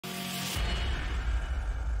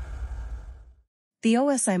The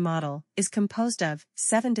OSI model is composed of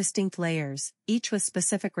 7 distinct layers, each with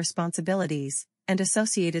specific responsibilities and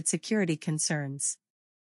associated security concerns.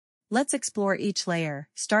 Let's explore each layer,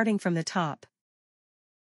 starting from the top.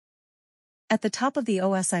 At the top of the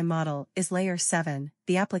OSI model is Layer 7,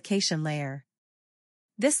 the application layer.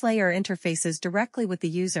 This layer interfaces directly with the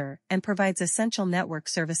user and provides essential network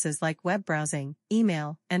services like web browsing,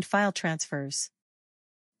 email, and file transfers.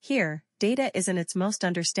 Here, data is in its most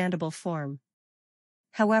understandable form.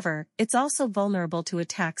 However, it's also vulnerable to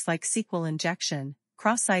attacks like SQL injection,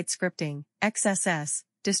 cross-site scripting, XSS,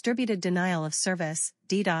 distributed denial of service,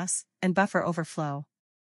 DDoS, and buffer overflow.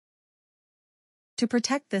 To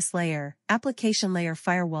protect this layer, application layer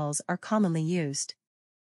firewalls are commonly used.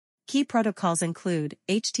 Key protocols include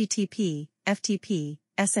HTTP, FTP,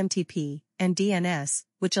 SMTP, and DNS,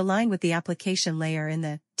 which align with the application layer in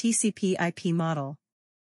the TCP/IP model.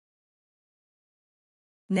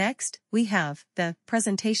 Next, we have the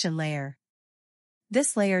presentation layer.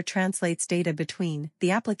 This layer translates data between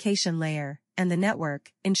the application layer and the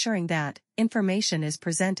network, ensuring that information is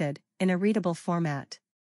presented in a readable format.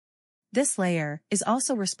 This layer is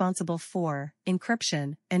also responsible for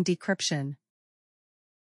encryption and decryption.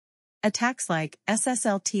 Attacks like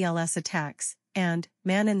SSL/TLS attacks and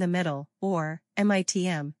man-in-the-middle, or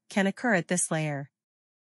MITM, can occur at this layer.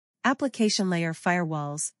 Application layer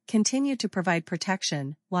firewalls continue to provide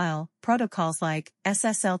protection, while protocols like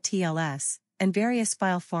SSL/TLS and various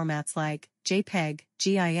file formats like JPEG,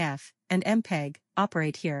 GIF, and MPEG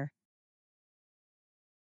operate here.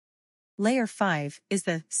 Layer 5 is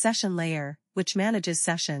the session layer, which manages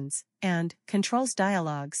sessions and controls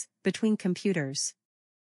dialogues between computers.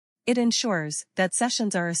 It ensures that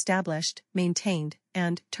sessions are established, maintained,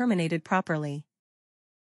 and terminated properly.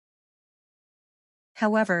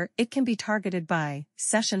 However, it can be targeted by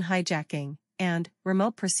session hijacking and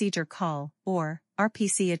remote procedure call, or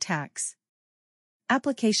RPC attacks.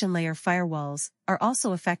 Application layer firewalls are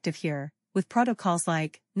also effective here, with protocols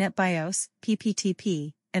like NetBIOS,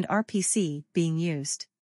 PPTP, and RPC being used.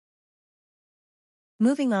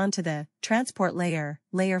 Moving on to the transport layer,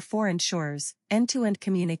 Layer 4 ensures end-to-end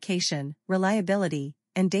communication, reliability,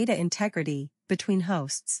 and data integrity between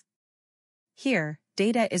hosts. Here,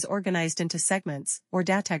 data is organized into segments or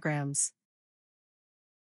datagrams.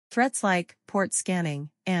 Threats like port scanning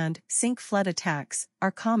and sync flood attacks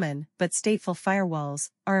are common, but stateful firewalls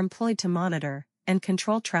are employed to monitor and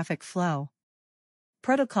control traffic flow.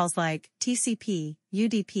 Protocols like TCP,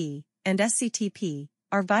 UDP, and SCTP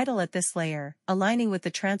are vital at this layer, aligning with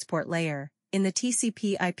the transport layer in the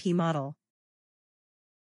TCP/IP model.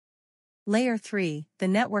 Layer 3, the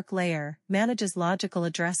network layer, manages logical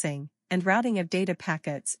addressing and routing of data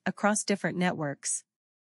packets across different networks.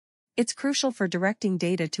 It's crucial for directing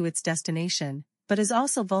data to its destination, but is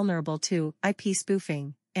also vulnerable to IP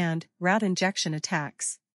spoofing and route injection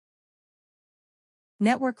attacks.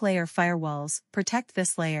 Network layer firewalls protect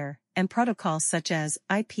this layer, and protocols such as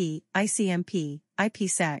IP, ICMP,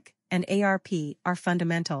 IPsec, and ARP are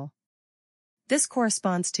fundamental. This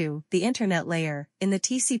corresponds to the Internet layer in the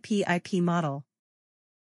TCP/IP model.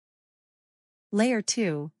 Layer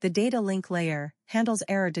 2, the data link layer, handles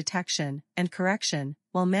error detection and correction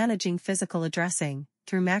while managing physical addressing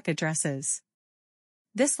through MAC addresses.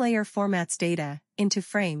 This layer formats data into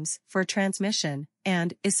frames for transmission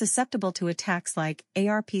and is susceptible to attacks like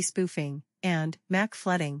ARP spoofing and MAC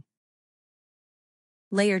flooding.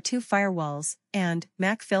 Layer 2 firewalls and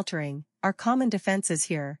MAC filtering are common defenses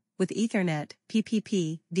here, with Ethernet,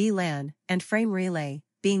 PPP, VLAN, and frame relay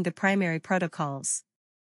being the primary protocols.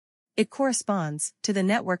 It corresponds to the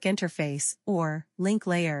network interface, or link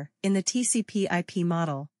layer, in the TCP/IP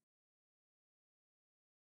model.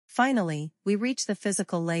 Finally, we reach the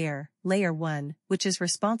physical layer, Layer 1, which is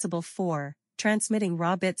responsible for transmitting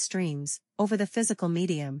raw bit streams over the physical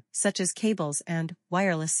medium, such as cables and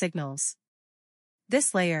wireless signals.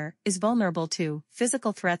 This layer is vulnerable to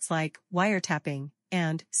physical threats like wiretapping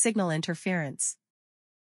and signal interference.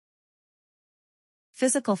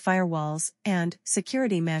 Physical firewalls and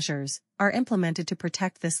security measures are implemented to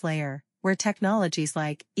protect this layer, where technologies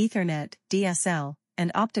like Ethernet, DSL,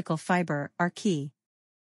 and optical fiber are key.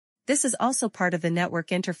 This is also part of the network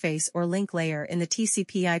interface or link layer in the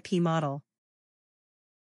TCP/IP model.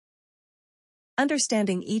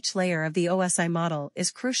 Understanding each layer of the OSI model is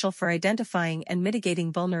crucial for identifying and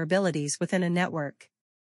mitigating vulnerabilities within a network.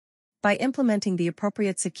 By implementing the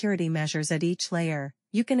appropriate security measures at each layer,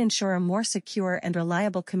 you can ensure a more secure and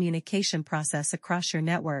reliable communication process across your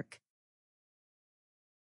network.